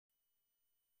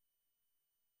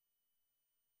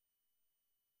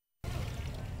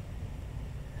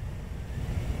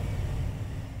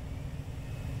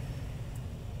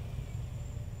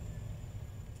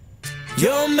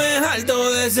Yo me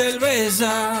harto de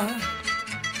cerveza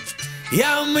y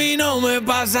a mí no me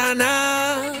pasa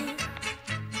nada.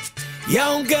 Y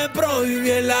aunque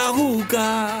prohíbe la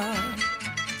juca,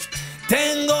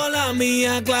 tengo la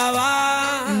mía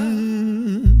clavada.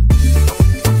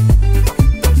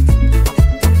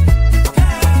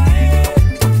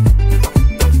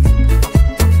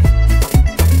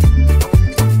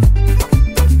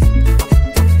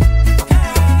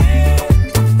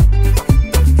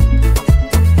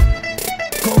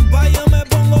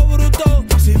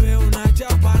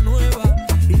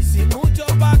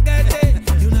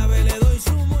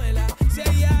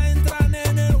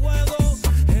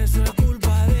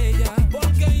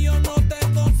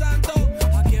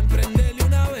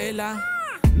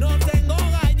 No tengo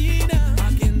gallina a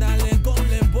quien darle con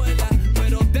la espuela,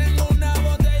 pero tengo una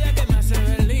botella que me hace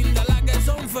ver linda las que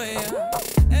son feas.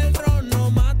 El ron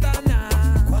no mata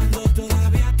nada cuando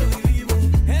todavía estoy vivo.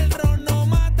 El ron no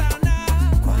mata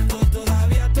nada cuando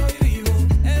todavía estoy vivo.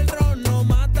 El ron no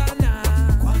mata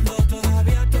nada cuando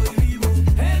todavía estoy vivo.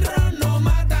 El ron no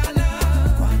mata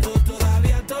nada cuando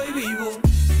todavía estoy vivo.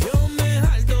 Yo me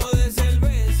harto de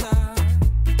cerveza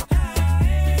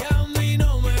y a mí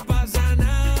no me pasa nada.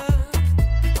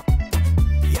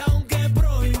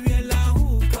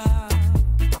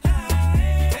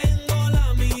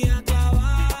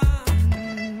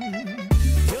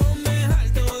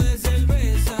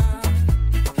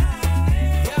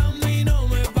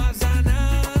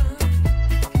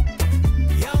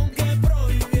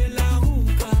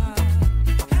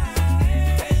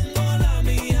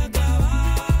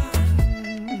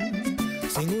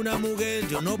 Sin una mujer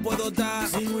yo no puedo estar,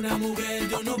 sin una mujer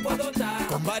yo no puedo estar.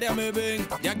 Con varias me ven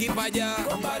de aquí para allá,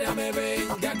 con varias me ven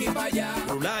de aquí para allá.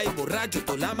 Rulay borracho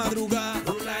toda la madrugada,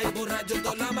 rulay borracho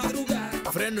toda la madrugada.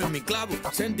 Freno en mi clavo,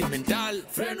 sentimental,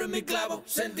 freno en mi clavo,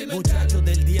 sentimental. Muchacho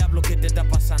del diablo, ¿qué te está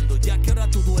pasando? Ya que ahora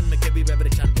tú duermes que vive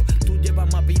brechando. Tú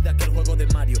llevas más vida que el juego de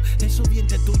Mario. Esos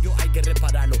dientes tuyos hay que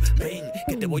repararlo. Ven,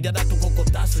 que te voy a dar tu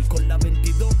cocotazo y con la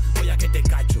 22 voy a que te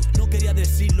cacho. No quería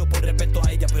decirlo por respeto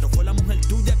a ella, pero fue la mujer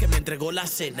tuya que me entregó la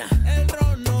cena. El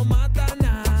ron no mata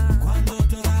nada cuando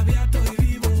todavía estoy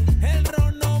vivo. El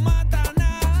ron no mata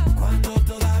nada cuando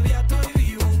todavía estoy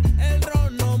vivo. El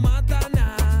ron no mata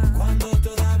nada cuando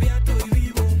todavía estoy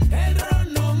vivo. El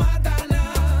ron no mata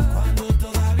nada cuando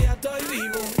todavía estoy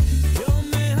vivo. Yo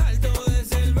me harto de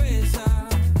cerveza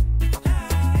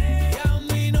y a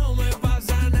mí no me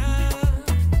pasa nada.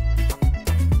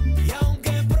 Y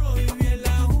aunque prohíbe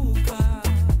la juca,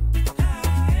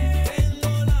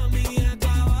 tengo la mía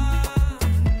clavada.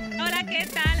 Hola, ¿qué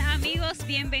tal, amigos?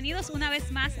 Bienvenidos una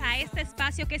vez más a este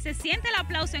espacio que se siente el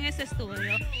aplauso en ese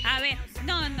estudio. A ver,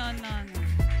 no.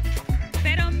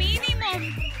 Pero mínimo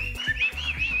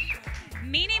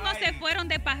se fueron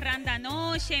de parranda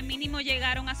anoche, mínimo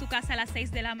llegaron a su casa a las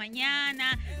 6 de la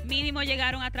mañana, mínimo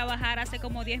llegaron a trabajar hace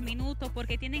como 10 minutos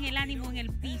porque tienen el ánimo en el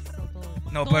piso.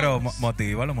 No, todos. pero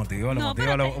motívalo.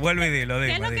 Vuelve y dilo.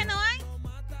 ¿Qué es lo que no hay?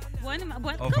 Bueno, ¿cómo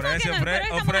ofrece, que no? Pero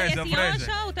estamos a 18,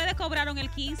 ofrece. Ustedes cobraron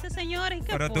el 15, señores. ¿Y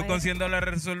qué Pero fue? tú con $100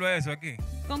 resuelves eso aquí.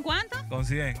 ¿Con cuánto? Con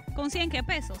 100. ¿Con 100 qué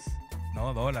pesos?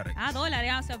 No, dólares. Ah,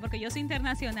 dólares, o sea, porque yo soy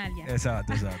internacional ya.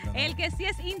 Exacto. No. El que sí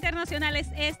es internacional es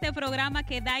este programa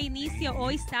que da inicio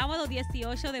hoy sábado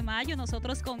 18 de mayo.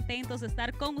 Nosotros contentos de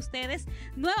estar con ustedes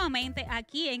nuevamente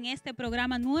aquí en este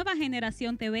programa Nueva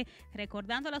Generación TV,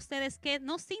 recordándole a ustedes que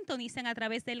nos sintonicen a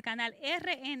través del canal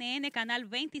RNN, canal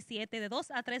 27 de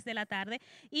 2 a 3 de la tarde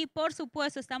y por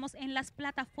supuesto estamos en las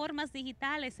plataformas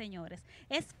digitales, señores.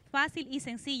 Es fácil y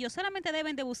sencillo, solamente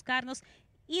deben de buscarnos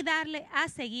y darle a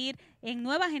seguir en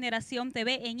Nueva Generación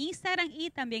TV en Instagram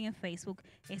y también en Facebook.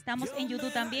 Estamos en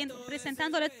YouTube también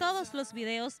presentándole todos los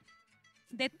videos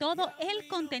de todo el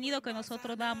contenido que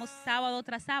nosotros damos sábado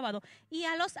tras sábado. Y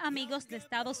a los amigos de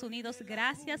Estados Unidos,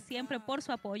 gracias siempre por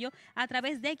su apoyo a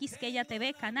través de Quisqueya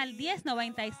TV, canal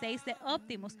 1096 de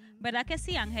Optimus. ¿Verdad que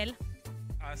sí, Ángel?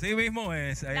 Así mismo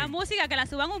es. La música que la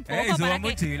suban un poco suban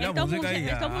para que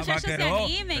estos muchachos se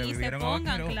animen y se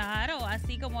pongan, claro,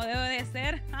 así como debe de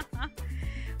ser.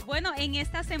 Bueno, en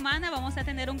esta semana vamos a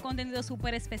tener un contenido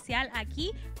súper especial aquí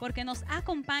porque nos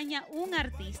acompaña un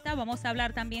artista. Vamos a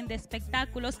hablar también de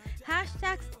espectáculos.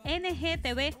 Hashtags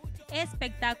NGTV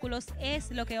Espectáculos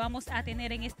es lo que vamos a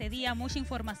tener en este día. Mucha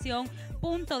información.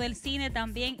 Punto del Cine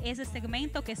también, ese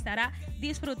segmento que estará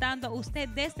disfrutando usted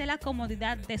desde la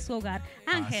comodidad de su hogar.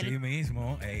 Ángel, así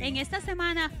mismo. En esta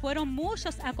semana fueron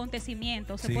muchos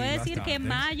acontecimientos. Se sí, puede decir bastantes. que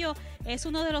mayo es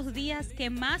uno de los días que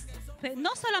más, no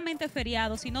solamente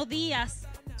feriados, sino días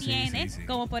tiene, sí.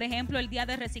 como por ejemplo el día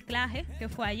de reciclaje, que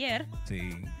fue ayer. Sí,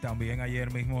 también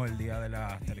ayer mismo el día de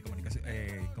las telecomunicaciones.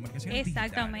 comunicaciones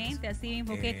Exactamente, así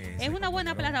mismo, que se es una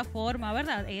buena compró. plataforma,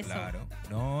 ¿verdad? Eso. Claro,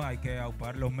 no hay que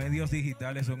aupar, los medios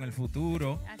digitales son el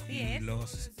futuro. Así y es.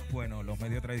 los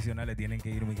medios tradicionales tienen que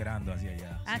ir migrando hacia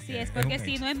allá. Así que es, porque un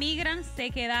si hecho. no emigran, se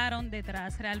quedaron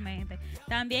detrás realmente.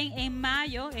 También en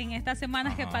mayo, en esta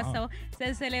semana que Ajá. pasó,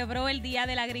 se celebró el Día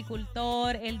del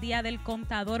Agricultor, el Día del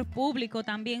Contador Público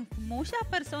también. Muchas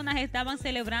personas estaban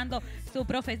celebrando su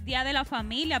Día de la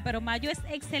Familia, pero mayo es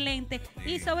excelente.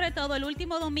 Y sobre todo, el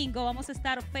último domingo vamos a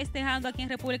estar festejando aquí en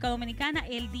República Dominicana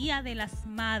el Día de las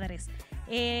Madres.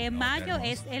 Mayo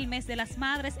qué es hermoso. el mes de las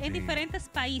madres. En Sí. diferentes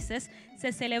países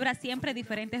se celebra siempre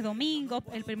diferentes domingos.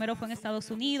 El primero fue en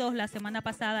Estados Unidos, la semana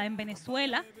pasada en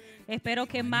Venezuela. Espero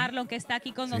que Marlon, que está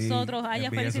aquí con Sí, nosotros, haya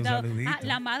envíe su felicitado. saludito.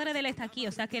 La madre de él está aquí,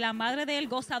 o sea que la madre de él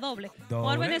goza doble. Por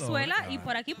Doble, Venezuela doble, y claro.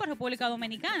 por aquí, por República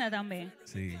Dominicana también.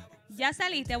 Sí. ¿Ya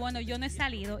saliste? Bueno, yo no he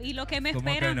salido. Y lo que me ¿Cómo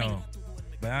espera que a mí. no?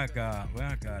 Ven acá,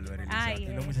 Albert. Ay, Aquí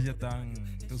los muchachos están,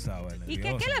 tú sabes, ¿Y qué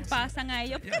nerviosos, le no sé. pasan a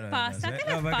ellos? ¿Qué Yo no pasa? sé. ¿Qué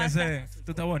No, les porque pasa?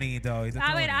 tú estás bonita hoy.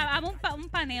 A ver, hagamos un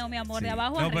paneo, mi amor, de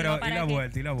abajo no, arriba. pero para y la que-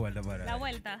 vuelta, y la vuelta para. La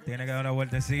vuelta. Tiene que dar una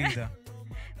vueltecita.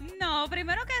 No,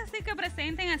 primero que así que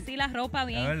presenten así la ropa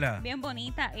 ¿La verdad? bien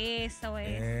bonita. Eso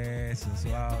es. Eso,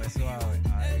 suave, suave.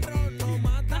 Ahí.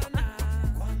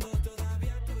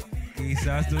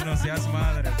 Quizás tú no seas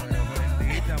madre, pero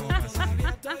bendita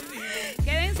mamacita.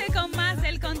 Quédense con más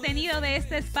del contenido de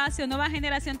este espacio Nueva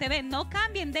Generación TV. No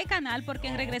cambien de canal porque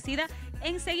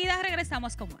enseguida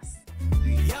regresamos con más.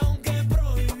 Y aunque